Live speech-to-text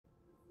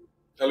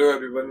Hello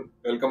everyone,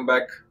 welcome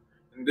back.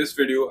 In this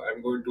video,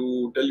 I'm going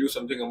to tell you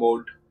something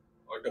about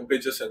a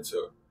temperature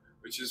sensor,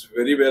 which is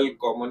very well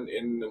common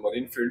in the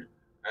marine field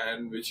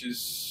and which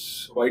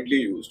is widely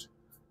used.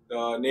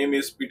 The name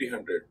is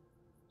Pt100.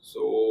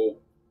 So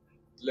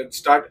let's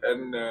start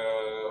and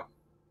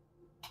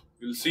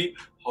we'll see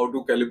how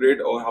to calibrate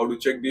or how to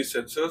check these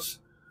sensors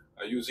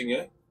using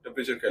a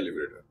temperature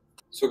calibrator.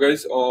 So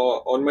guys,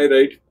 on my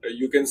right,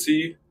 you can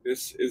see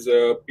this is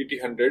a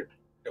Pt100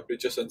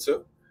 temperature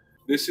sensor.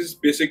 This is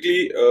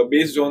basically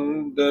based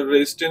on the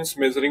resistance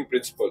measuring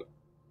principle.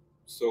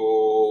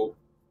 So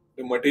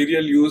the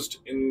material used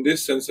in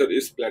this sensor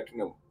is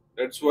platinum.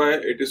 That's why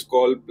it is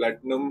called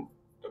platinum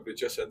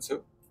temperature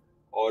sensor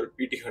or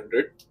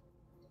Pt100.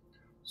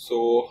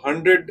 So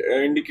 100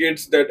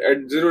 indicates that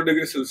at 0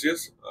 degrees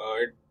Celsius,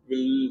 it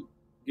will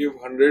give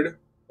 100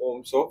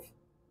 ohms of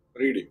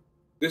reading.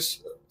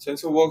 This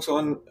sensor works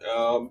on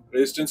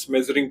resistance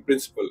measuring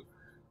principle.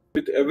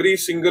 With every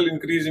single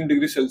increase in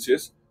degree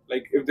Celsius,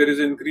 like if there is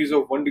an increase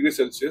of 1 degree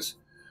Celsius,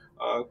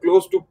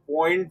 close to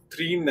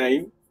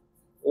 0.39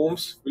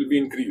 ohms will be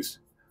increased.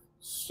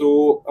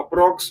 So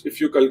approx, if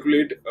you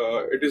calculate,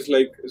 it is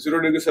like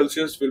 0 degree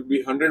Celsius will be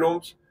 100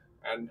 ohms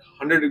and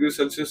 100 degrees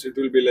Celsius it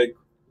will be like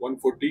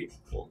 140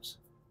 ohms.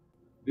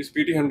 This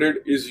Pt100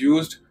 is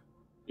used,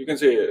 you can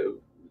say,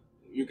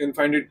 you can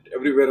find it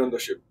everywhere on the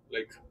ship,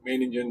 like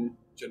main engine,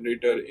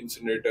 generator,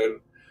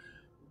 incinerator,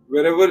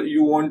 wherever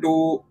you want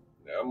to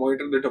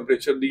monitor the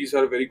temperature. These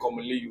are very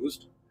commonly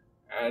used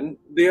and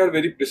they are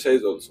very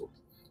precise also,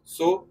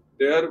 so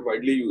they are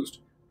widely used.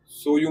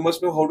 So you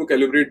must know how to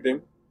calibrate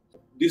them.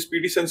 These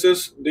PT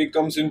sensors, they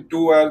comes in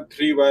 2 wire,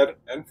 3 wire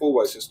and 4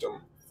 wire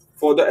system.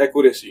 For the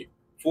accuracy,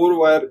 4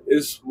 wire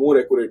is more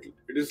accurate,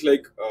 it is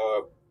like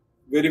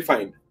very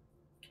fine.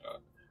 uh,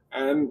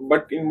 and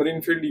but in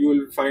marine field you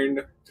will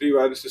find 3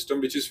 wire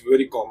system, which is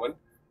very common.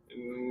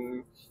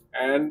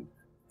 And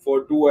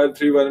for 2 wire,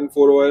 3 wire and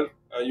 4 wire,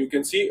 you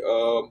can see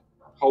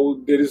how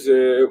there is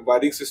a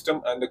wiring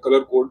system and the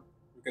color code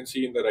you can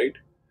see in the right.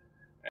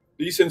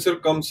 These sensor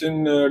comes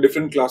in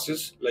different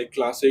classes like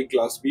class A,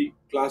 class B.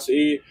 Class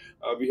A,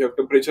 we have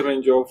temperature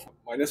range of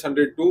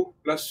 -100 to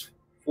plus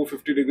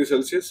 450 degrees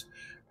Celsius,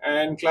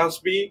 and class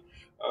B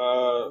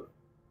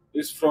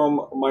is from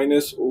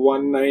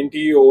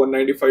 -190 or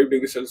 195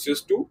 degrees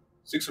Celsius to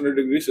 600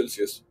 degrees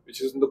Celsius, which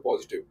is in the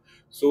positive.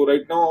 So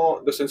right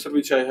now the sensor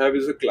which I have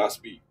is a class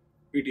B,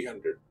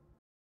 Pt100.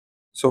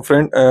 So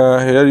friend,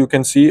 here you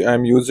can see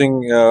I'm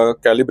using a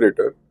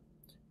calibrator.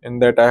 In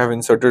that I have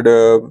inserted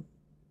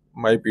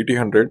my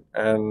Pt100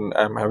 and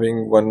I'm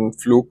having one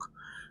fluke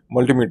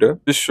multimeter.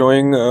 It's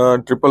showing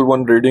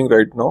 111 reading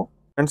right now.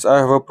 Hence I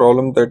have a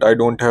problem that I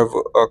don't have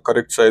a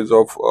correct size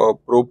of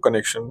probe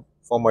connection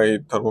for my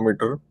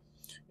thermometer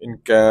in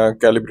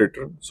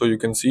calibrator. So you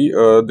can see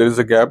there is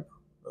a gap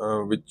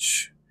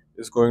which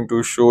is going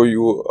to show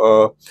you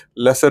a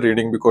lesser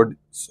reading because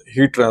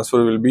heat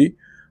transfer will be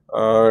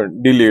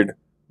delayed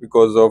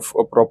because of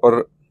a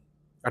proper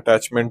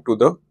attachment to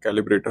the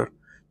calibrator.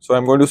 So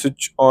I'm going to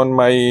switch on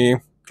my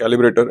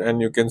calibrator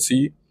and you can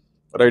see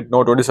right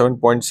now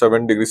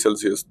 27.7 degrees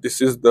Celsius.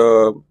 This is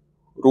the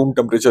room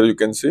temperature, you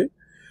can say,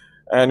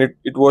 and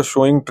it was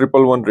showing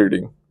 111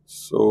 reading.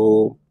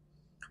 So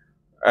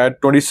at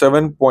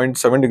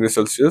 27.7 degrees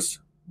Celsius,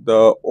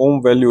 the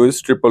ohm value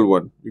is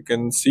 111. You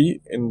can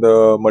see in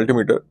the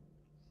multimeter.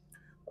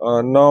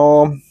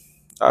 Now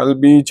I'll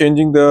be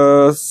changing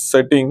the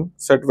set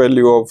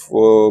value of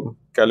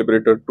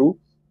calibrator to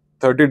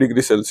 30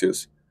 degrees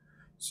Celsius,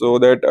 so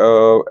that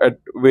at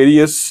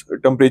various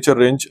temperature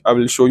range I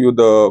will show you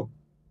the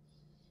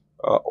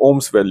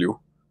ohms value.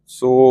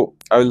 So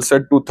I will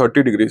set to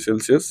 30 degrees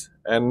Celsius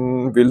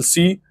and we'll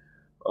see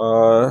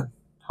uh,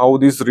 how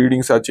these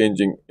readings are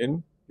changing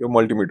in your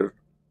multimeter.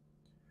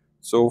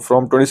 So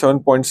from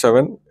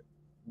 27.7,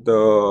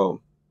 the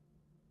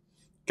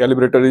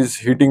calibrator is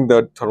heating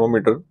the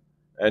thermometer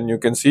and you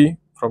can see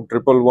from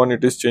 111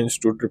 it is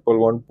changed to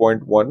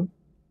 111.1,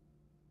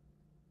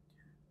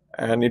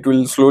 and it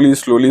will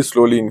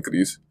slowly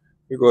increase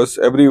because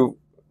every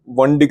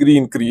 1 degree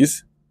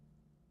increase,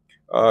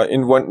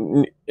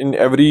 in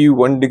every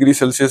 1 degree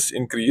Celsius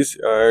increase,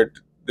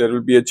 there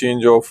will be a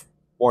change of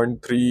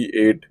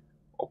 0.38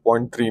 or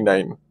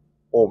 0.39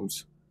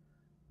 ohms.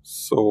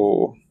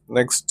 So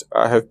next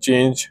I have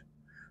changed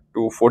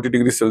to 40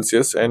 degrees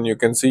Celsius and you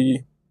can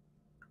see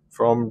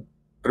from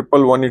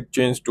 111 it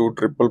changed to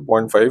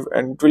 0.5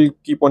 and it will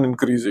keep on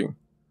increasing.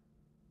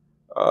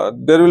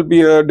 There will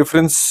be a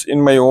difference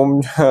in my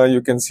ohm,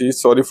 you can see,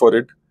 sorry for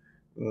it,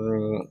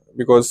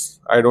 because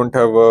I don't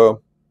have a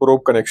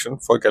probe connection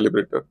for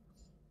calibrator.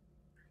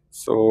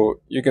 So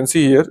you can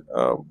see here,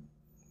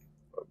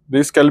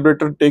 this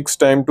calibrator takes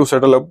time to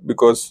settle up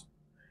because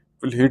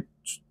it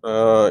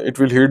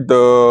will heat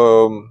the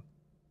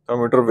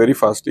thermometer very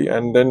fastly,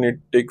 and then it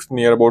takes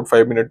near about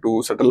 5 minutes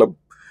to settle up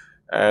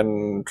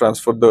and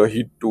transfer the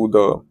heat to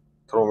the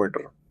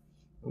thermometer.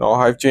 Now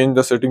I've changed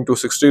the setting to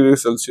 60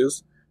 degrees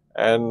Celsius,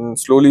 and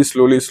slowly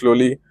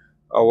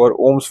our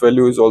ohms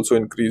value is also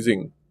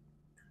increasing.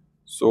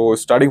 So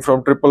starting from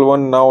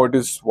 111, now it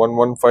is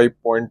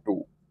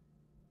 115.2.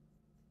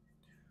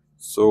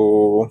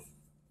 So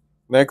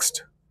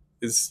next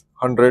is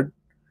 100.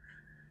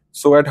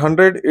 So at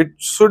 100 it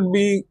should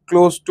be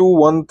close to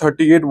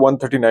 138,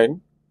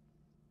 139,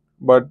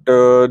 but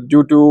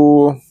due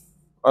to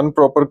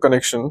improper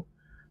connection,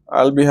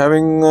 I'll be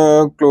having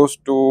close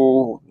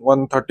to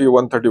 130,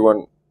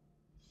 131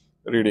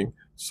 reading.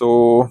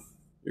 So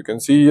you can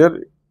see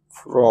here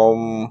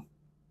from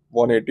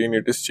 118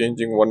 it is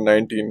changing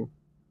 119,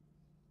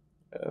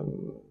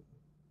 and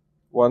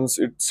once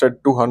it's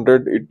set to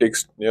 100 it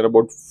takes near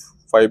about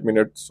 5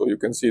 minutes. So you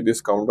can see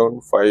this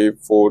countdown: 5,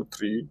 4,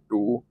 3,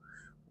 2,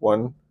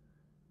 1,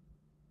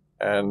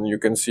 and you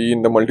can see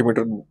in the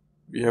multimeter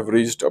we have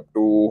reached up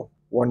to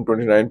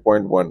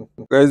 129.1.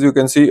 Guys, you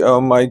can see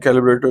my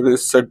calibrator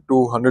is set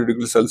to 100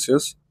 degrees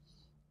Celsius,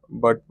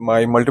 but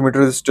my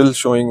multimeter is still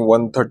showing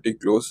 130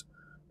 close.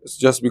 It's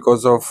just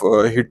because of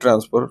heat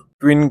transfer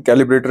between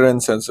calibrator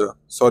and sensor.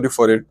 Sorry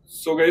for it.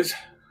 So guys,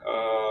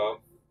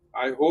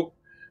 I hope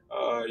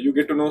you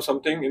get to know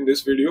something in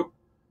this video.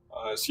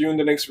 See you in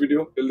the next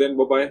video. Till then,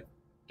 bye bye.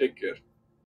 Take care.